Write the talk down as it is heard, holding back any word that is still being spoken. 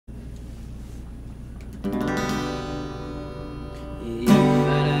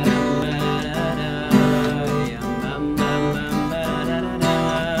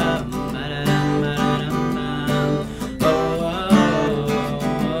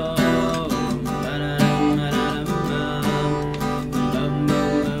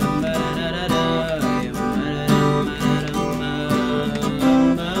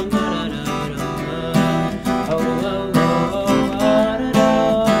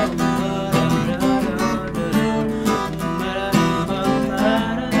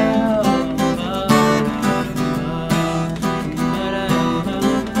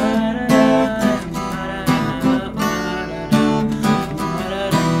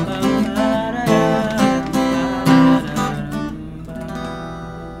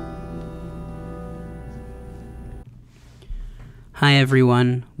Hi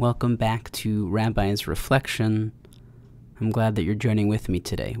everyone, welcome back to Rabbi's Reflection. I'm glad that you're joining with me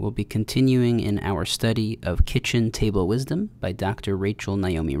today. We'll be continuing in our study of Kitchen Table Wisdom by Dr. Rachel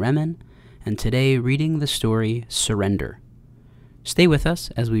Naomi Remen, and today reading the story Surrender. Stay with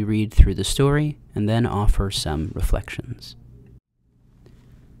us as we read through the story and then offer some reflections.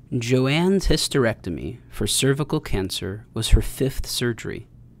 Joanne's hysterectomy for cervical cancer was her 5th surgery.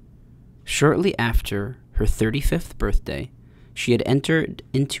 Shortly after her 35th birthday, she had entered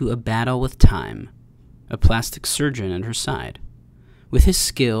into a battle with time, a plastic surgeon at her side. With his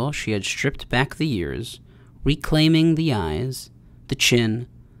skill, she had stripped back the years, reclaiming the eyes, the chin,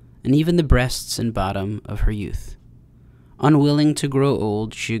 and even the breasts and bottom of her youth. Unwilling to grow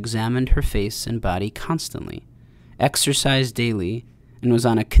old, she examined her face and body constantly, exercised daily, and was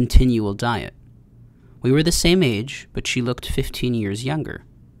on a continual diet. We were the same age, but she looked 15 years younger.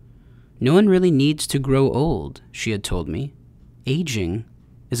 No one really needs to grow old, she had told me. Aging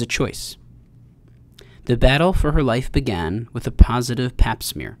is a choice. The battle for her life began with a positive pap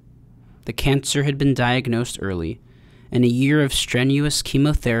smear. The cancer had been diagnosed early, and a year of strenuous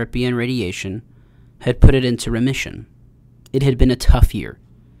chemotherapy and radiation had put it into remission. It had been a tough year.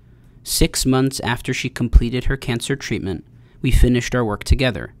 6 months after she completed her cancer treatment, we finished our work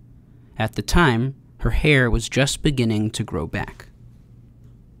together. At the time, her hair was just beginning to grow back.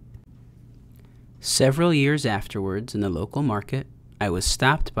 Several years afterwards, in the local market, I was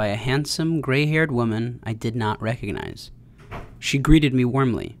stopped by a handsome, gray-haired woman I did not recognize. She greeted me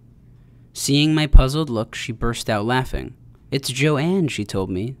warmly. Seeing my puzzled look, she burst out laughing. "It's Joanne," she told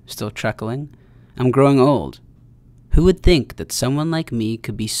me, still chuckling. "I'm growing old. Who would think that someone like me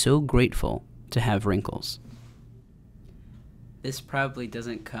could be so grateful to have wrinkles?" This probably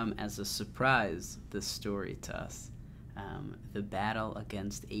doesn't come as a surprise, this story to us. The battle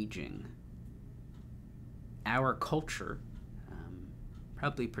against aging. Our culture,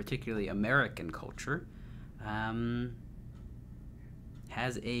 probably particularly American culture,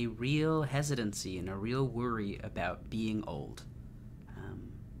 has a real hesitancy and a real worry about being old.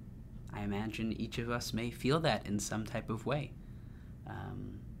 I imagine each of us may feel that in some type of way.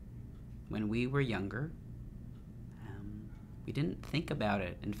 When we were younger, we didn't think about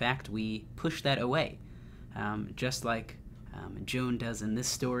it. In fact, we pushed that away. Just like Joan does in this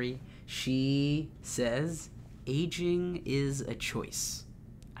story, she says, aging is a choice.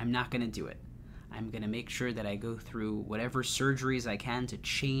 I'm not going to do it. I'm going to make sure that I go through whatever surgeries I can to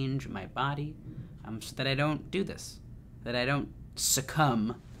change my body so that I don't do this, that I don't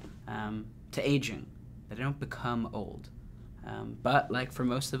succumb to aging, that I don't become old. But like for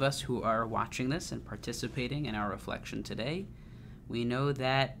most of us who are watching this and participating in our reflection today, we know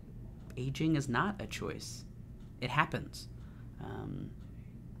that aging is not a choice. It happens.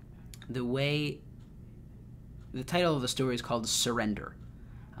 The title of the story is called Surrender.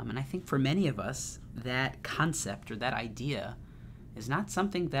 And I think for many of us, that concept or that idea is not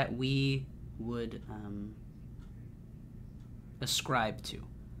something that we would ascribe to.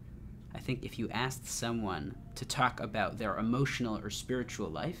 I think if you asked someone to talk about their emotional or spiritual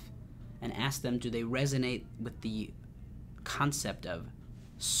life and ask them, do they resonate with the concept of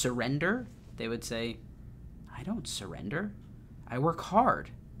surrender, they would say, I don't surrender. I work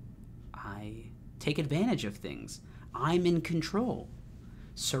hard. I take advantage of things. I'm in control.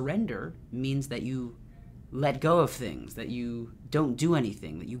 Surrender means that you let go of things, that you don't do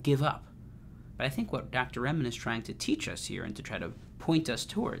anything, that you give up. But I think what Dr. Remen is trying to teach us here and to try to point us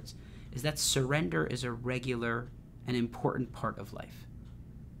towards is that surrender is a regular and important part of life.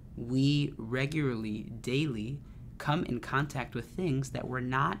 We regularly, daily, come in contact with things that we're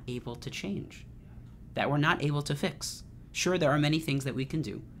not able to change, that we're not able to fix. Sure, there are many things that we can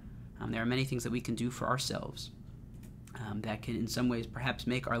do. There are many things that we can do for ourselves that can in some ways perhaps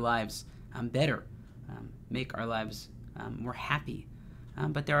make our lives better, make our lives more happy.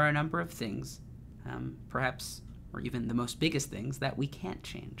 But there are a number of things, perhaps, or even the most biggest things, that we can't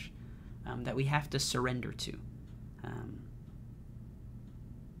change, that we have to surrender to.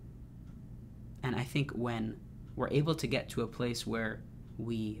 And I think when we're able to get to a place where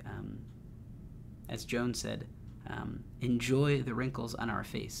we, as Joan said, enjoy the wrinkles on our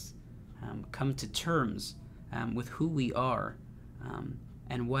face, come to terms with who we are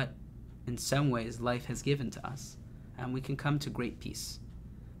and what, in some ways, life has given to us, we can come to great peace.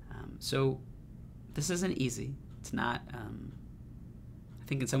 So this isn't easy. It's not, I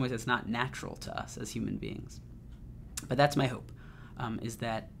think in some ways it's not natural to us as human beings. But that's my hope, is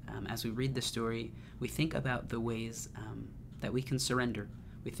that as we read the story, we think about the ways that we can surrender.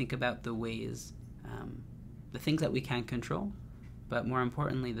 We think about the ways, the things that we can control, but more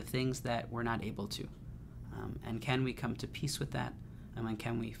importantly, the things that we're not able to. And can we come to peace with that And when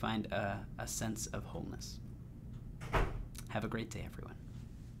can we find a sense of wholeness? Have a great day, everyone.